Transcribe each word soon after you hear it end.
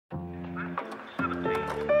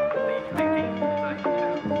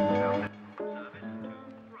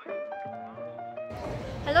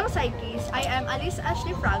Hello Psychies, I am Alyssa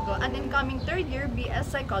Ashley Frago, an incoming third-year BS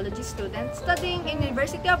Psychology student studying in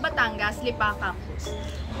University of Batangas, Lipa campus.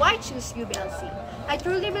 Why choose UBLC? I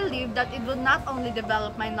truly believe that it would not only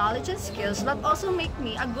develop my knowledge and skills but also make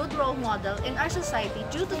me a good role model in our society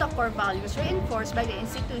due to the core values reinforced by the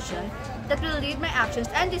institution that will lead my actions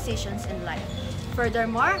and decisions in life.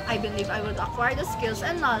 Furthermore, I believe I would acquire the skills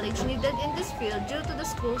and knowledge needed in this field due to the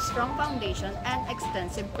school's strong foundation and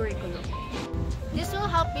extensive curriculum. This will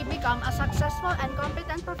help me become a successful and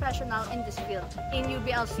competent professional in this field. In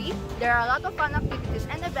UBLC, there are a lot of fun activities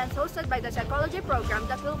and events hosted by the psychology program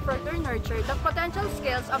that will further nurture the potential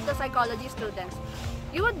skills of the psychology students.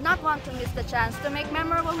 You would not want to miss the chance to make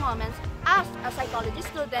memorable moments as a psychology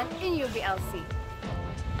student in UBLC.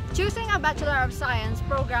 Choosing a Bachelor of Science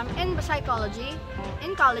program in psychology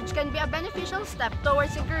in college can be a beneficial step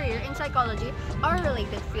towards a career in psychology or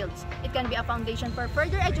related fields. It can be a foundation for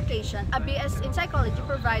further education. A BS in psychology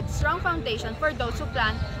provides strong foundation for those who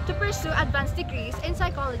plan to pursue advanced degrees in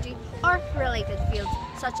psychology or related fields,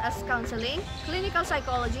 such as counseling, clinical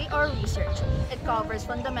psychology, or research. It covers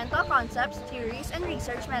fundamental concepts, theories, and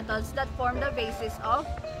research methods that form the basis of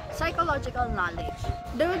psychological knowledge.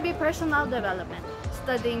 There will be personal development.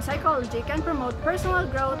 Studying psychology can promote personal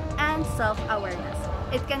growth and self-awareness.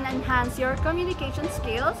 It can enhance your communication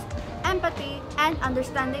skills, empathy, and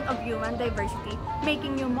understanding of human diversity,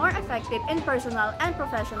 making you more effective in personal and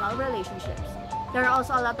professional relationships. There are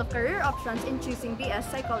also a lot of career options in choosing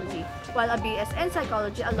BS Psychology. While a BS in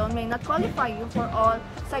Psychology alone may not qualify you for all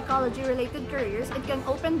psychology-related careers, it can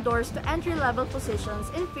open doors to entry-level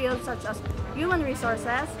positions in fields such as human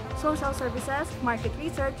resources, social services, market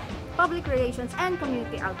research, public relations, and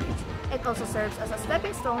community outreach. It also serves as a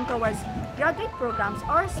stepping stone towards graduate programs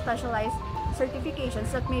or specialized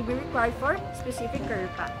certifications that may be required for specific career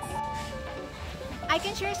paths. I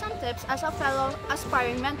can share some tips as a fellow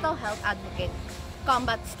aspiring mental health advocate.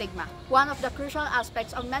 Combat stigma. One of the crucial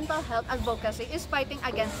aspects of mental health advocacy is fighting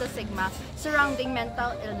against the stigma surrounding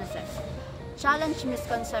mental illnesses. Challenge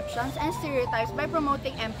misconceptions and stereotypes by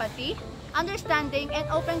promoting empathy, understanding, and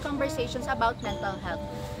open conversations about mental health.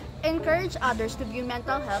 Encourage others to view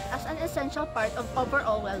mental health as an essential part of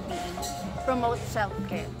overall well-being. Promote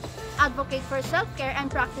self-care. Advocate for self-care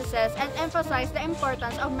and practices and emphasize the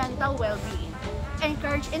importance of mental well-being.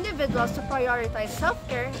 Encourage individuals to prioritize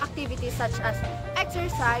self-care activities such as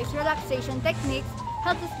exercise, relaxation techniques,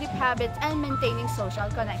 healthy sleep habits, and maintaining social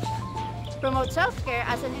connection. Promote self-care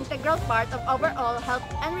as an integral part of overall health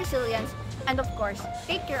and resilience, and of course,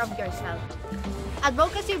 take care of yourself.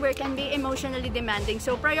 Advocacy work can be emotionally demanding,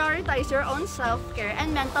 so prioritize your own self-care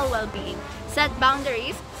and mental well-being. Set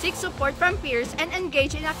boundaries, seek support from peers, and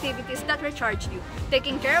engage in activities that recharge you.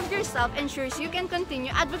 Taking care of yourself ensures you can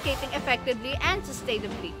continue advocating effectively and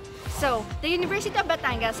sustainably. So, the University of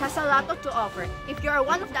Batangas has a lot to offer. If you are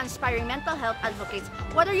one of the aspiring mental health advocates,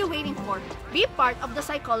 what are you waiting for? Be part of the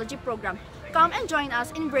psychology program. Come and join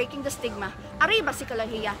us in breaking the stigma. Arriba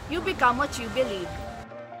Psikolohiya, you become what you believe.